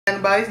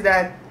number is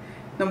that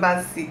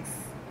number 6,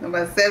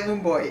 number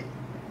 7 boy.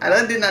 I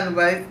don't think that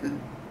number is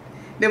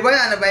the boy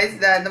and number is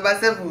that number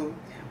 7.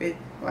 Wait,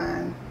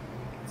 1,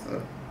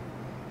 2,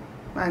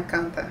 1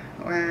 counter.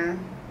 1,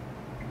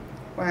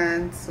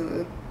 1,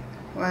 2,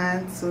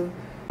 1, 2.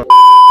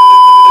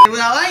 If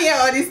I want to hear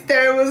all this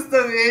terrible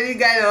stuff, any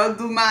guy don't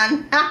do,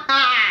 man.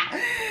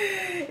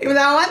 If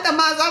I want a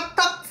man to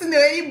talk to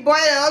any boy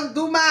don't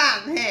do,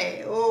 man.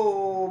 Hey,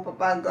 oh,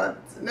 Papa God.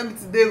 Let me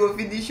today go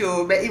finish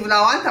show. But if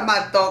I want a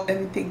man to talk,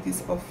 let me take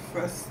this off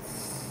first.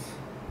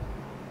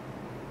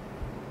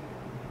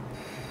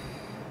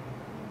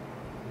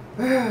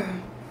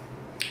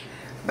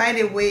 By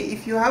the way,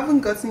 if you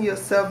haven't gotten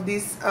yourself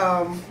this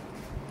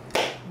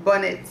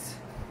bonnet,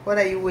 what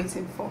are you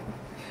waiting for?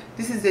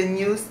 This is a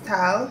new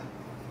style.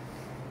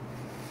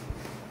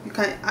 You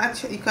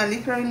can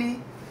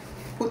literally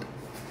put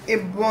a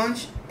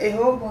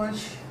whole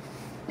bunch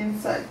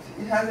inside.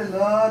 It has a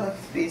lot of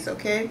space,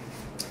 okay?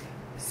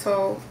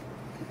 So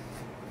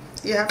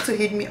you have to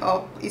hit me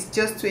up. It's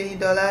just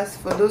 $20.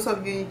 For those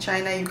of you in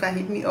China, you can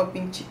hit me up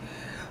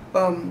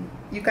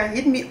you can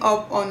hit me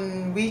up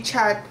on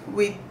WeChat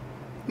with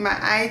my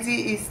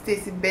ID is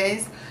Stacy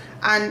Benz,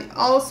 and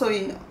also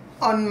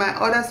on my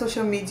other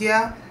social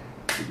media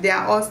they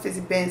are all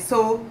Stacy Benz.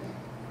 So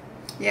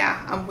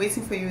yeah, I'm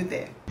waiting for you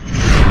there.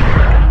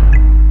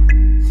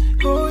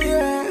 Oh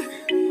yeah.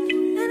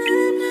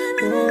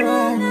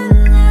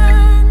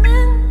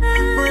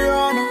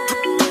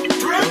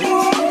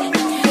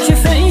 J'ai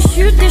failli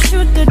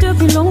chuter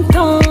depuis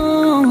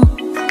longtemps.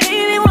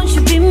 Baby, won't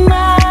you be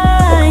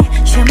mine?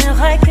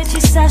 J'aimerais que tu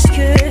saches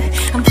que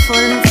I'm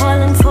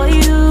falling for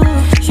you.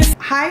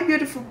 Hi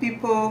beautiful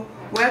people,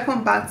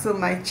 welcome back to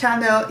my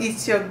channel.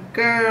 It's your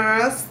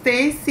girl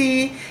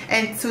Stacy,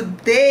 and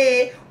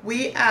today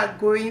we are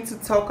going to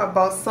talk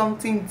about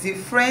something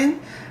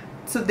different.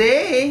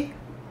 Today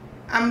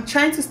I'm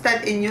trying to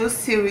start a new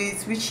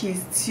series, which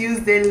is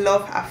Tuesday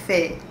Love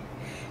Affair.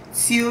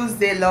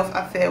 Tuesday Love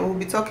Affair. We'll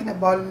be talking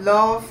about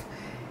love,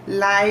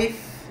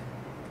 life,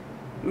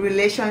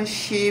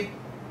 relationship,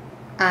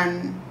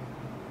 and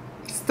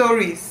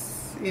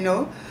stories, you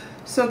know.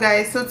 So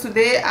guys, so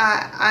today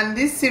and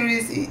this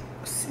series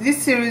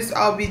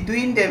I'll be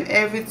doing them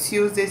every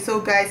Tuesday.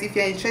 So guys, if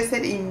you're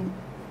interested in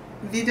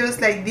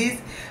videos like this,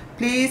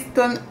 please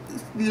don't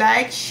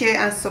like, share,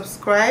 and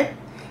subscribe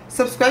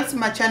to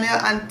my channel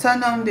and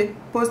turn on the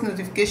post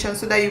notification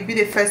so that you'll be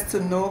the first to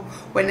know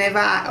whenever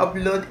I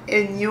upload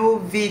a new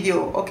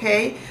video.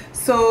 Okay,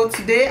 so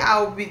today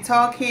I'll be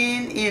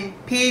talking in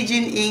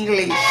Pidgin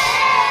English.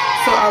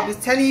 So I'll be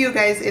telling you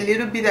guys a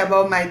little bit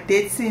about my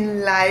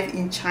dating life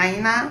in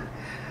China,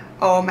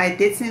 or my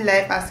dating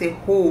life as a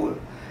whole,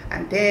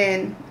 and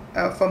then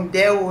from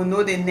there we'll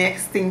know the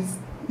next things.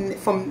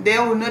 From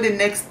there we'll know the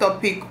next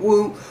topic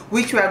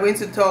which we are going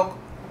to talk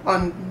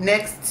on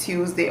next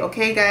Tuesday.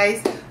 Okay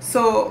guys,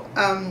 so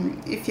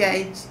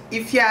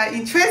if you are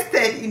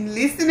interested in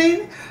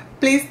listening,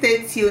 please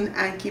stay tuned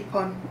and keep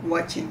on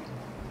watching.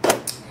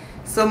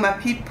 So my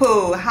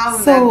people,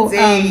 how's that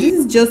day? This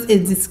is just a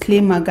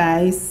disclaimer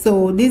guys.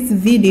 So this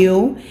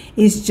video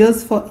is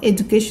just for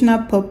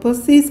educational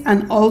purposes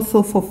and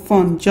also for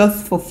fun,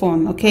 just for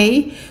fun,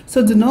 okay?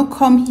 So do not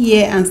come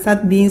here and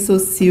start being so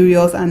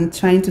serious and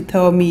trying to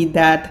tell me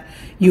that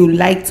you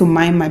like to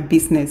mind my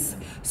business.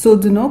 So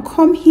do not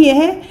come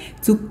here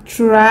to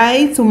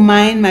try to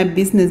mind my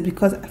business,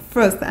 because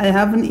first I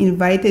haven't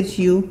invited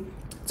you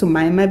to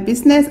mind my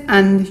business,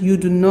 and you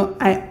do not.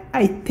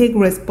 I take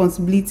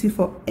responsibility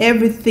for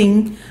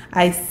everything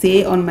I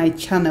say on my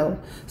channel.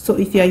 So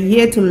if you are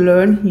here to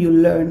learn, you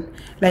learn.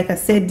 Like I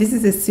said, this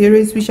is a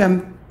series which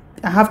I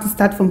have to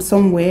start from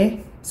somewhere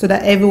so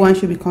that everyone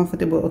should be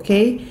comfortable,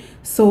 okay?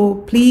 So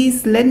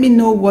please let me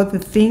know what you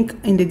think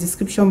in the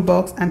description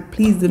box, and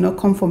please do not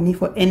come for me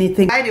for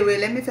anything. By the way,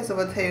 let me first of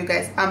all tell you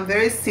guys, I'm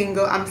very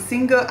single. I'm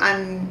single,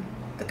 and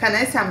can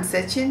I say I'm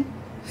searching?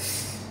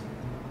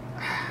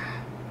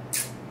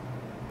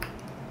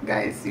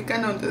 Guys, you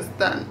can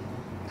understand,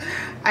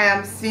 I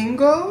am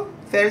single,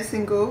 very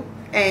single,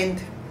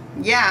 and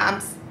yeah,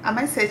 am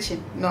I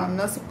searching? No, I'm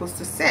not supposed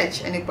to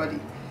search anybody.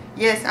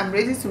 Yes, I'm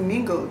ready to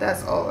mingle,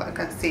 that's all I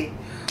can say.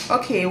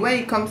 Okay, when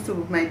it comes to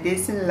my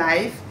dating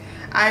life,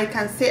 I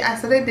can say I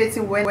started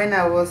dating when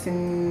I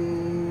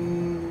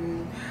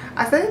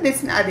started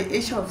dating at the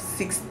age of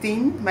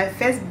 16. My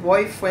first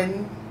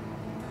boyfriend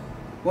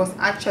was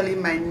actually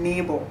my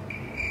neighbor.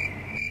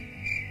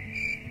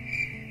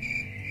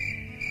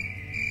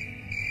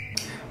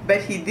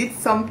 But he did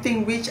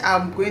something which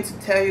I'm going to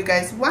tell you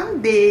guys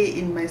one day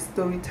in my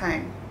story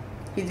time.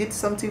 He did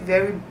something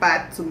very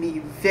bad to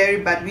me, very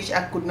bad, which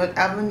I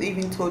haven't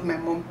even told my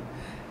mom.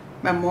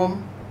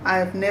 I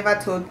have never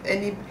told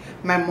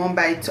my mom,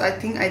 but I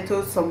think I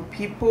told some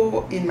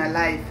people in my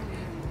life.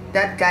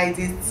 That guy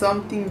did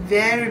something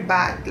very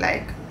bad.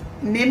 Like,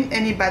 name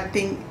any bad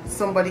thing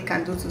somebody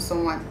can do to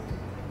someone.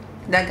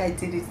 That guy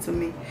did it to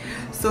me.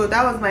 So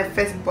that was my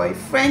first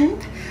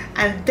boyfriend,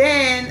 and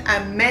then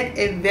I met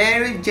a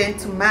very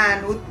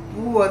gentleman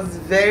who was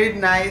very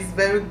nice,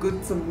 very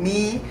good to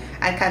me.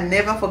 I can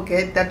never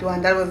forget that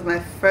one. That was my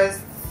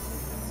first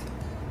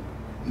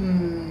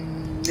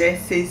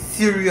let's say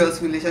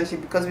serious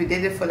relationship, because we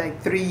dated for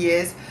like 3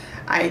 years.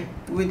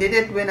 We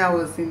dated when I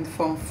was in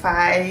Form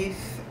 5,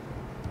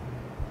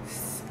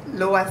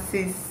 lower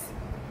 6.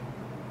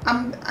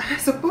 I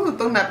suppose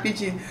don't na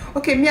PG.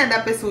 Okay, me and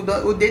that person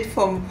who date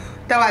from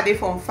Tawade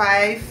Form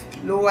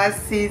 5, lower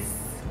 6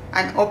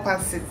 and upper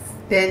 6.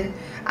 Then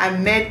I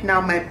met now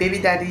my baby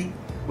daddy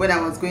when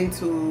I was going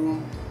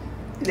to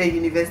the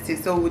university.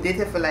 So we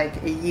dated for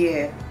like a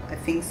year, I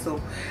think so.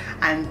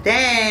 And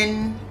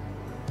then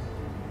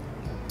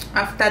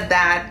after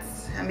that,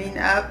 I mean,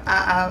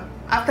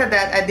 after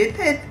that I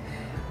dated.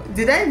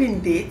 Did I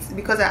even date?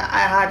 Because I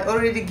had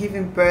already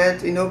given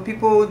birth. You know,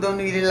 people don't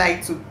really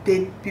like to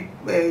date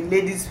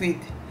ladies with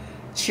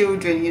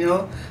children, you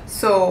know.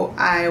 So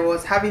I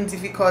was having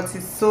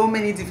difficulties, so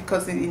many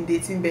difficulties in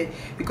dating, but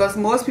because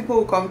most people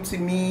will come to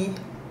me,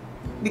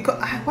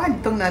 because why I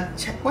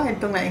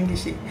don't know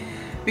English.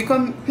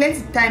 Because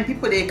plenty of time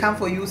people they come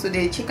for you, so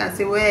they check and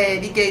say,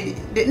 well, they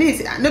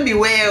not be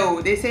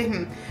well. They say,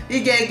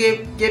 they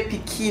get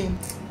picking.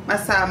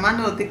 Masa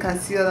man they can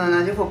see and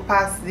I just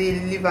pass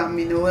the liver,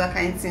 you know, that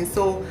kind of thing.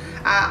 So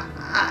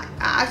I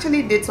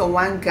actually dated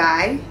one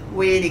guy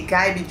where the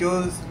guy be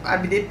just I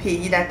be they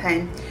pay that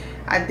time.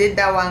 I did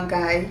that one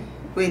guy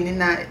when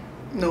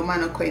no man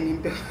not calling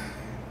him.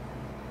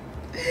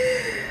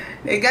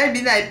 The guy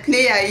be like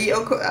player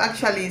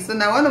actually. So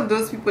now one of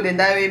those people that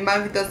way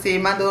man Victor say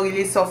man don't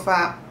really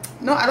suffer.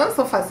 No, I don't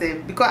suffer say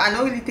because I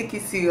don't really take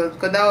it serious,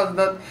 because that was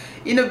not,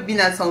 you know, being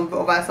at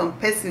over some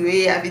person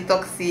way I be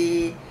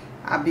toxic.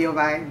 I be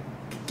over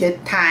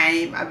get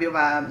time. I be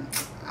over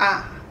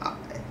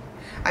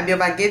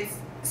get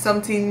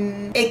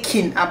something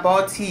aching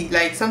about it,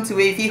 like something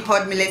where if he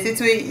hurt me, let's say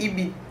to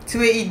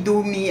where he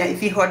do me,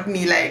 if he hurt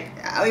me, like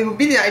it would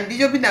be like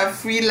just been a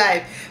free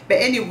life. But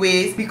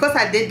anyways, because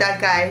I did that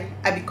guy,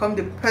 I become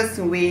the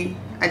person way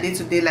I did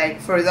today.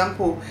 Like for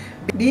example,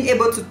 being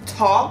able to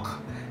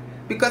talk,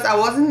 because I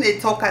wasn't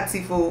a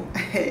talkative.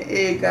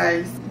 Hey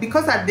guys,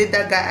 because I did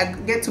that guy, I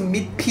get to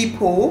meet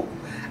people.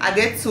 I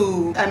get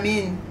to, I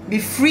mean, be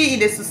free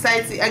in the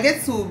society. I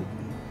get to,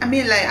 I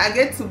mean, like, I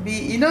get to be,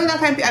 you know, that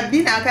kind of, I've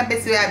been that kind of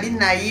person where I've been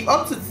naive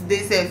up to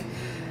today self.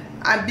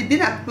 I've been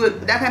that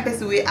kind of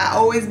person where I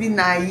always be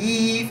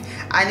naive.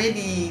 I need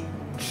to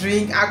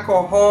drink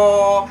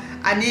alcohol.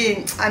 I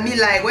mean,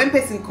 like, when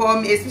person call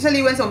me,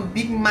 especially when some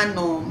big man,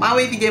 no, my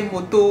way to get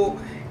moto,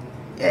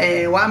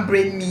 one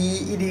brain me,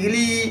 it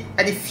really,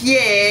 and the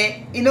fear,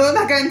 you know,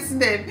 that kind of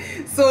thing.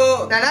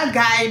 So, that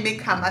guy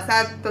make him, I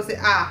start to say,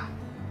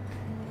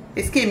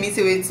 escape me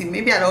say waiting.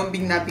 Maybe I don't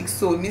big that big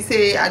soul. Me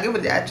say I get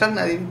with the attract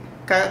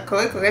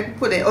correct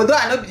people there. Although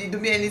I know do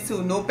me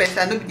anything no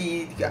person.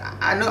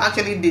 I know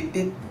actually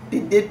they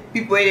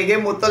people they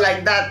get motor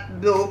like that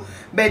though.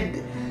 But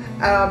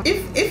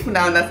if you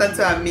now understand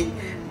what I mean,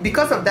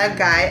 because of that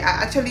guy,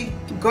 I actually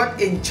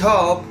got a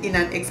job in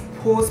an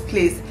exposed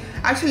place.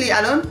 Actually,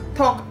 I don't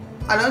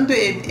do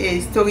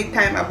a story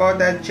time about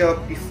that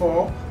job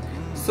before.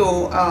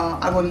 So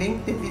I will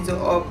link the video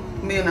up.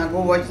 Me and I go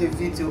watch the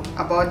video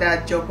about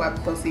that job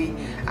because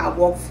I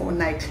work for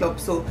nightclub.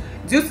 So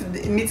due to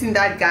meeting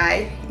that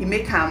guy, he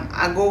make him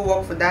I go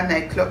work for that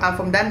nightclub, and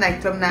from that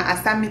nightclub now I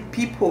start meet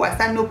people. I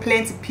start know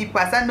plenty people.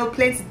 I start know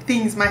plenty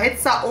things. My head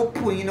start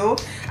open, you know.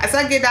 I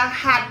start get that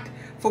heart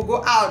for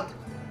go out,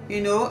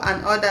 you know,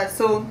 and all that.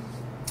 So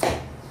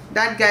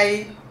that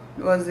guy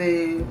was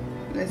a,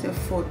 let's say,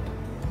 fourth.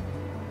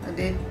 I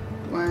did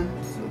 1,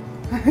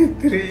 2,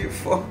 3,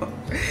 4.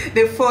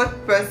 The fourth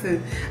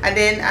person, and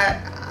then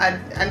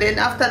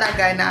after that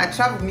guy now I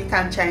travel meet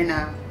in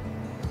China.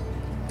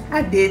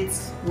 I date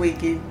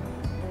again.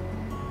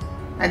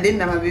 I date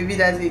now my baby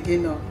daddy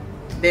again now.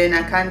 Then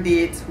I can't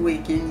date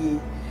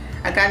again.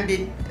 I can't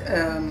date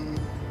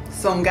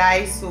some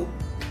guys so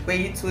where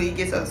you two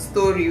get a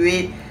story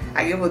where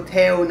I give a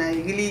tell and a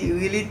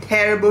really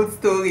terrible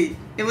story.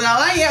 If I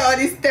want to hear all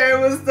this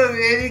terrible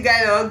story, any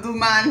guy don't do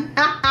man.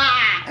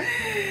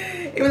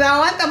 If I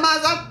want a man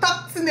to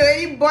talk to the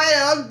any boy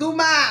don't do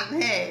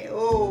man. Hey,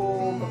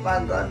 oh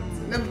Papa God.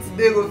 Not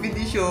today go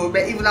finish show.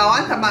 But if I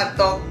want a man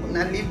talk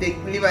and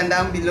leave and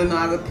down below no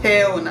I go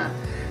tell na.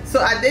 So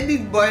I did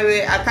this boy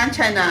where I can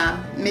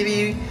China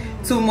maybe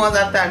 2 months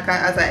after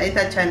as I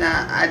enter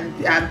China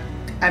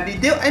I be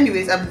there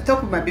anyways. I be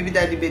talk with my baby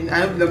daddy, but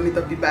I don't belong meet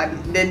up with baby.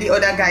 Then the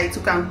other guy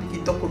took and pick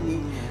it talk with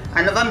me.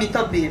 I never meet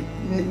up him.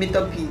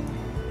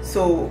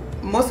 So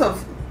most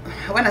of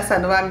when I say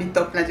never meet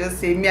up, I just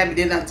say me I be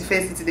there in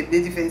different city, they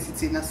play different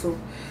city now.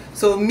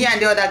 So me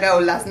and the other guy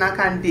will last now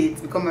can't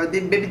date because my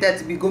baby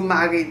daddy be go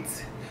married.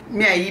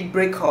 Me and he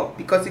break up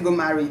because he go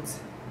married.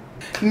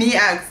 Me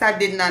I start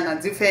dating now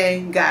a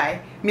different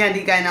guy. Me and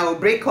the guy now will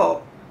break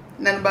up.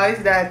 Number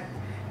is that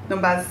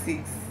number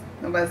 6,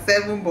 number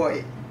 7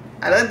 boy.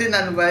 I don't do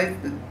that number.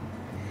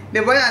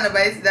 The boy and number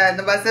is that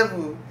number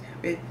 7.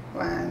 Wait,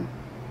 1,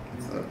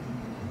 2,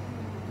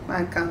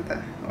 1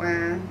 counter.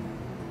 1,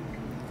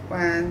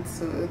 1,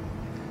 2,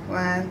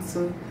 1,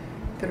 2,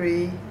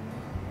 3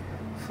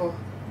 4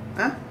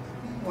 huh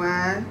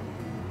 1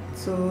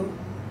 2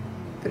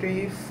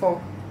 3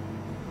 4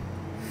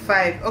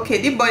 5.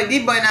 Okay, the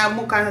boy now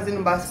more can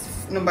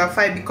number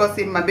 5 because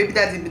my baby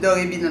daddy be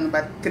already been on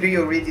number 3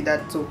 already.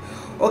 That too.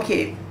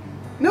 Okay,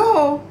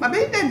 no, my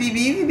baby daddy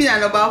be been on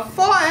number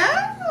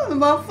 4,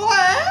 number 4,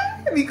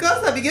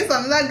 because I begin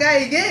another guy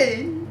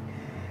again.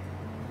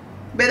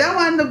 But that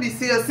one no be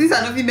serious. Since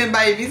I don't remember,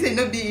 if you say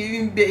no be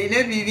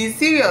even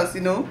serious,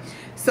 you know.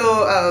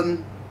 So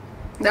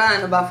that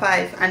one number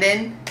 5, and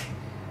then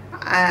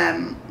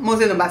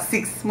Moses number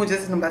 6,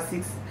 Moses number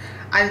 6,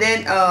 and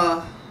then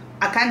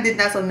I can't date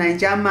that some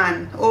Nigerian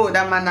man. Oh,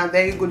 that man a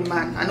very good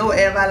man. I don't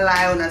ever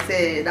lie when I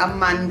say that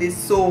man is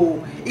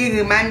so. He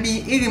remind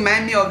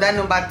me of that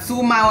number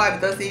 2 man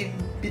because he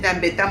been a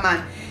better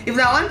man. If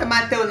I want to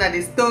tell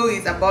the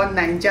stories about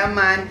Nigerian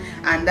man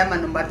and that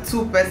man number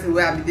 2 person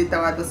where I be dating,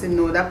 I just say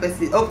no, that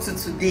person up to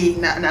today,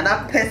 now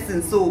that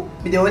person so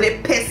be the only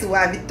person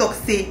where I be talk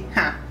say,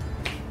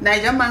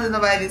 Nigerian man is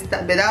never even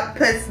start, but that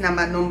person is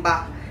my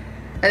number.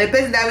 And the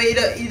person that way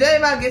you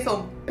don't ever get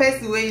some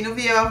person where you know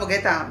if you ever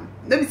forget them.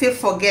 Don't be say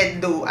forget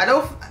though. I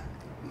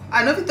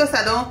know because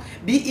I don't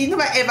be. He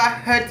never ever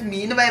hurt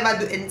me. He never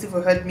ever do anything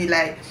for hurt me.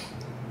 Like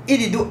he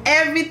did do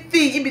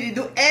everything. He did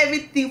do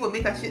everything for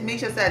make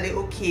sure that they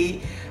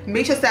okay.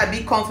 Make sure that I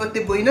be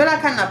comfortable. You know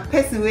that kind of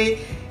person where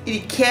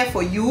he care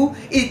for you.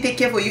 He take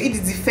care for you. He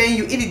defend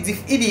you. He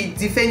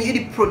defend you.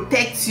 He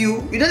protect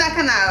you. You know that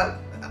kind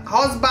of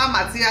husband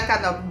material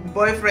kind of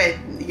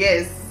boyfriend.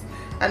 Yes,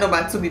 I know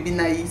about 2 baby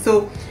naive.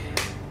 So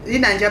the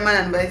Nigerian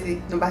man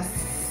and number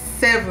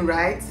 7,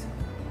 right?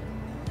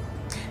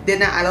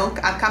 Then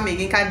I come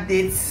again, can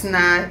date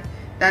now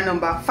that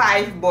number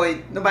 5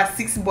 boy, number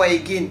 6 boy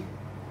again.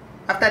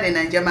 After the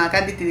Nigerian man, I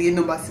can't date again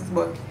number 6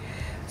 boy.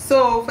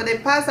 So for the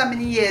past how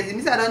many years? It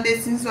means I don't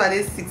date since I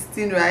was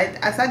 16, right?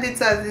 I started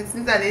since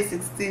I was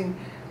 16.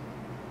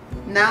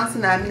 Now so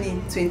now I'm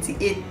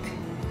 28,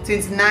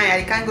 29.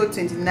 I can't go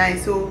 29.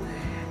 So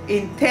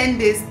in 10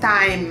 days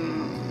time,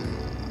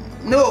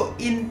 no,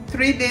 in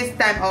 3 days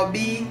time I'll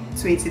be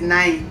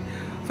 29.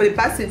 For the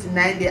past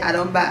 29 days, I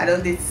don't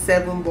date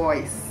 7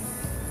 boys.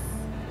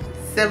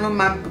 7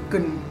 man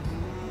pukun.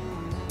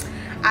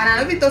 And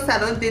I know if I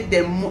don't date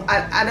them.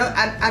 I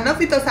know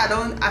if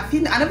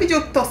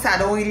I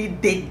don't really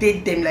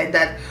date them like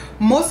that.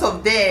 Most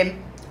of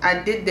them I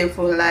date them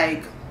for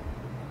like,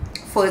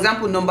 for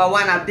example, number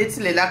 1 I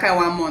dated like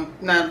 1 month.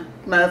 Now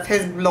my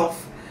first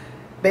bluff.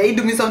 But he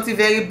do me something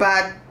very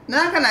bad.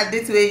 Now can I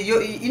date where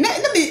you know now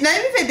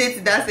if I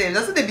date that same,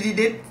 that's what they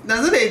date.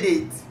 That's what they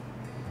date.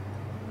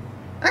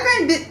 I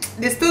can't date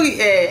the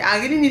story. I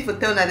really need to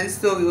tell that the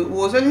story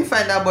was when we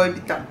find that boy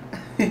become.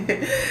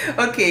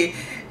 Okay,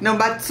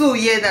 number 2,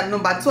 yeah, that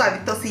number 2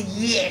 I will say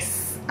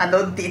yes, I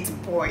don't date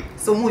boy.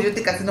 So more you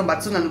take as number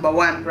 2 and number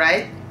 1,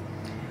 right?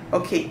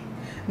 Okay,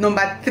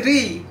 number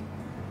 3,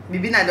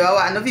 maybe not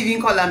I not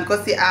even call him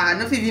because say I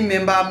not even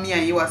remember me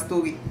and your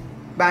story.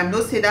 But I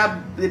know say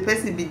that the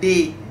person be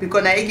there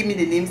because now he give me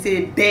the name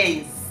say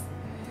Benz.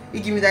 He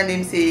give me that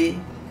name say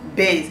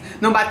Benz.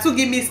 Number 2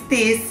 give me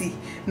Stacy.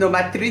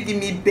 Number 3 give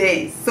me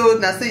Benz. So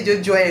now so you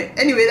just join.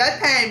 Anyway, that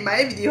time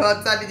my baby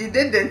hot, so I did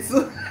them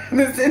too at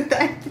the same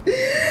time.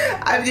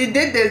 I did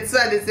them too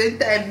at the same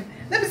time.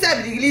 Let me say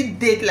I really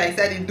date like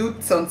I did do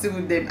something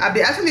with them. I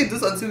be actually do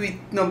something with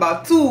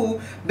number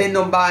 2, but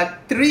number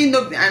 3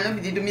 no, I know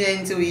they do me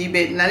anything with it.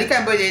 But now the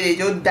kind of boy they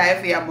just die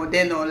for your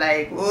model or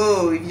like,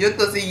 oh, if you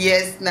just say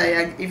yes, now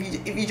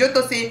if you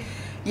just say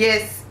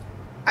yes,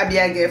 I be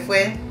a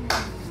girlfriend.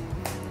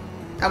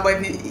 And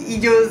boy, he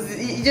just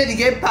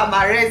get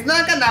palmarès. No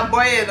kind of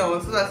boy, you know.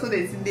 So that's what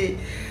they say.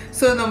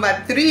 So number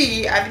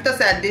 3, I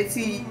think I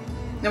date.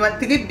 Number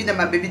 3 be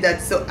my baby daddy.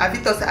 So I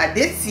think I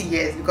date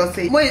yes because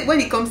when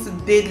it comes to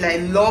date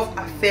like love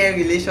affair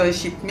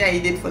relationship, me and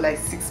he date for like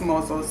 6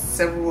 months or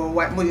 7 or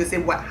what? More you say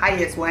what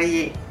highest 1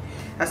 year.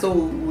 That's all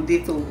we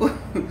date to.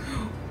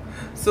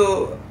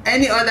 So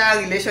any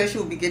other relationship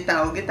will be get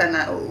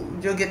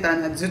an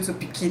due to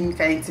picking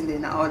kind of thing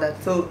and all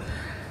that. So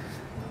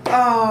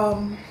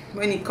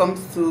when it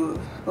comes to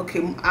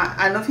okay,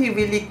 I don't feel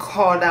really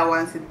call that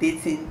one to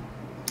dating.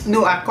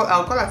 No, I'll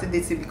call it a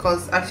dating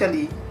because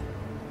actually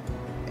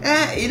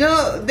you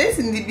know this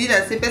in the bit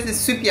that say person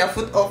sweep your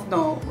foot off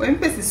now. When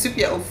person sweep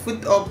your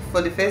foot up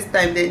for the first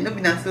time, then not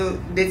be so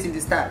dating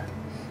the start.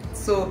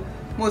 So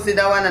most of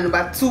that one and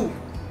number 2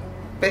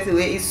 person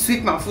where is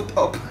sweep my foot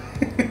up.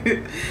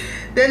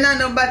 Then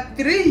number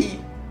 3.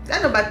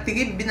 That number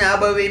 3 been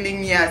about way make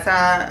me as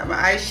my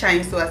eyes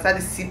shine, so I start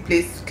to see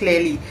place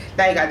clearly.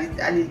 Like I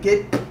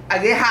get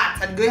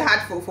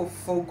hard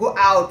for go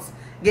out,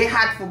 get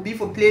hard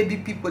for play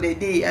big people the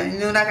day, and you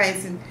know that kind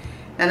of thing.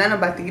 And that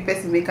number 3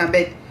 person make a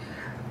bed.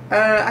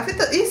 I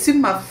think he sweep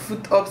my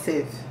foot up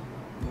safe.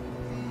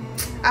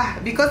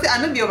 Because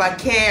I don't be over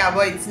care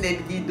about it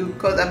maybe do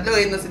because I'm not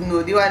even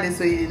know the one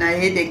so in a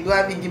headache, do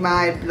have to give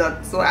my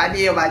blood. So I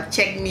did over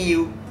check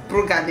me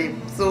program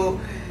them. So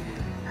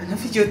I don't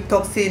think you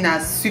talk saying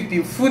a sweep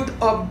your foot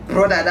up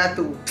brother that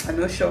too. I'm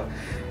not sure.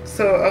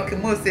 So okay,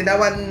 most say that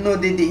one no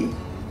day.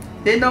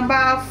 Then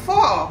number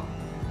 4.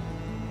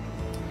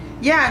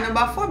 Yeah,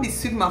 number 4 be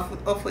sweep my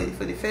foot off for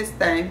the first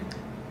time.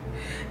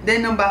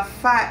 Then number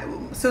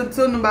 5.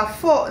 So number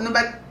 4,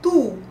 number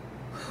 2.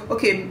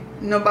 Okay,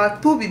 number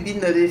 2 be being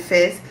the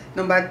first.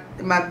 Number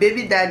my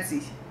baby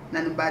daddy.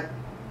 Now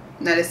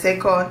the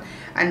second,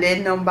 and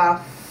then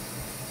number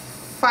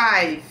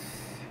 5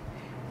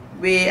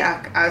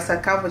 where I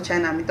come for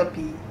China meet up.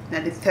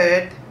 Now the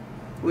third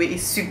where he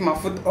sweep my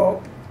foot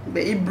up.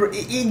 But he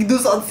do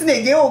something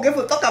again. Okay,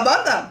 for talk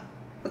about them.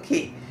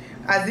 Okay,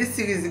 as this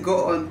series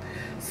go on.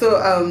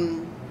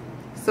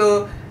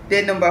 So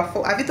then number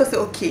 4, I to say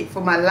okay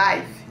for my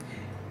life,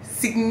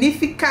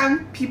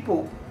 significant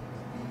people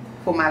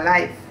for my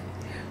life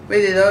where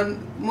they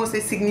don't most say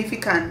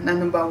significant. Now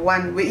number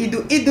 1 where he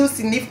do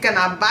significant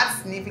and bad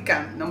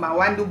significant. Number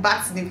 1 do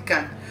bad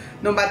significant.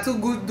 Number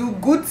 2 do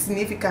good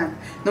significant.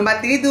 Number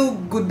 3 do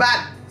good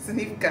bad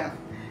significant.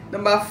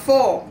 Number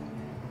 4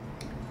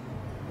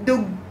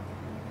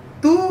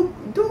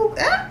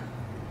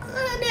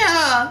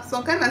 yeah,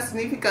 some kind of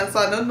significant, so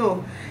I don't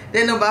know.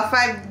 Then number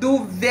 5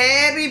 do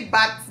very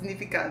bad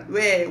significant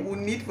where we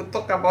need to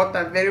talk about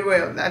that very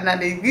well.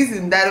 And the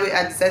reason that way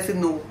I decided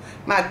no,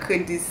 I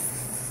create this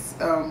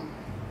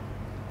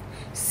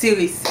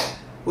series.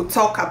 We'll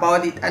talk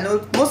about it. I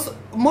know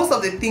most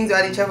of the things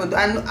that I travel do.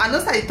 I know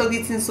that talk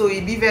it in so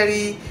it be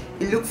very,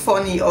 it look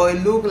funny or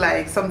it look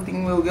like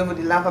something we'll give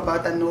the laugh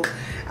about. I know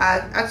I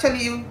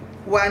actually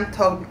want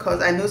talk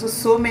because I know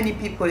so many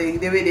people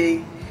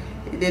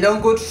they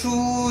don't go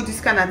through this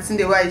kind of thing.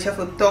 They why I try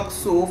to talk.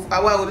 So I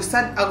will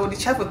try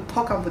to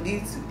talk about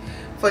this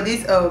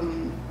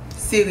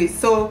series.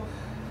 So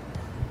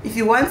if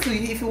you want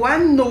to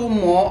know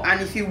more,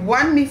 and if you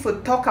want me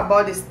to talk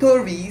about the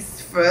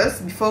stories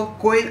first before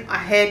going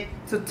ahead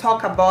to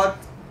talk about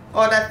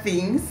other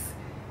things,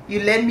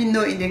 you let me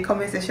know in the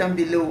comment section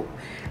below.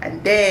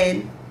 And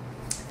then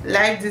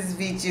like this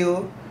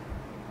video,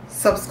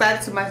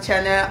 subscribe to my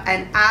channel,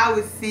 and I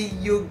will see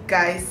you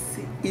guys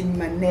in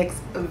my next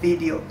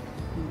video.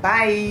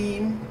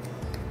 Bye.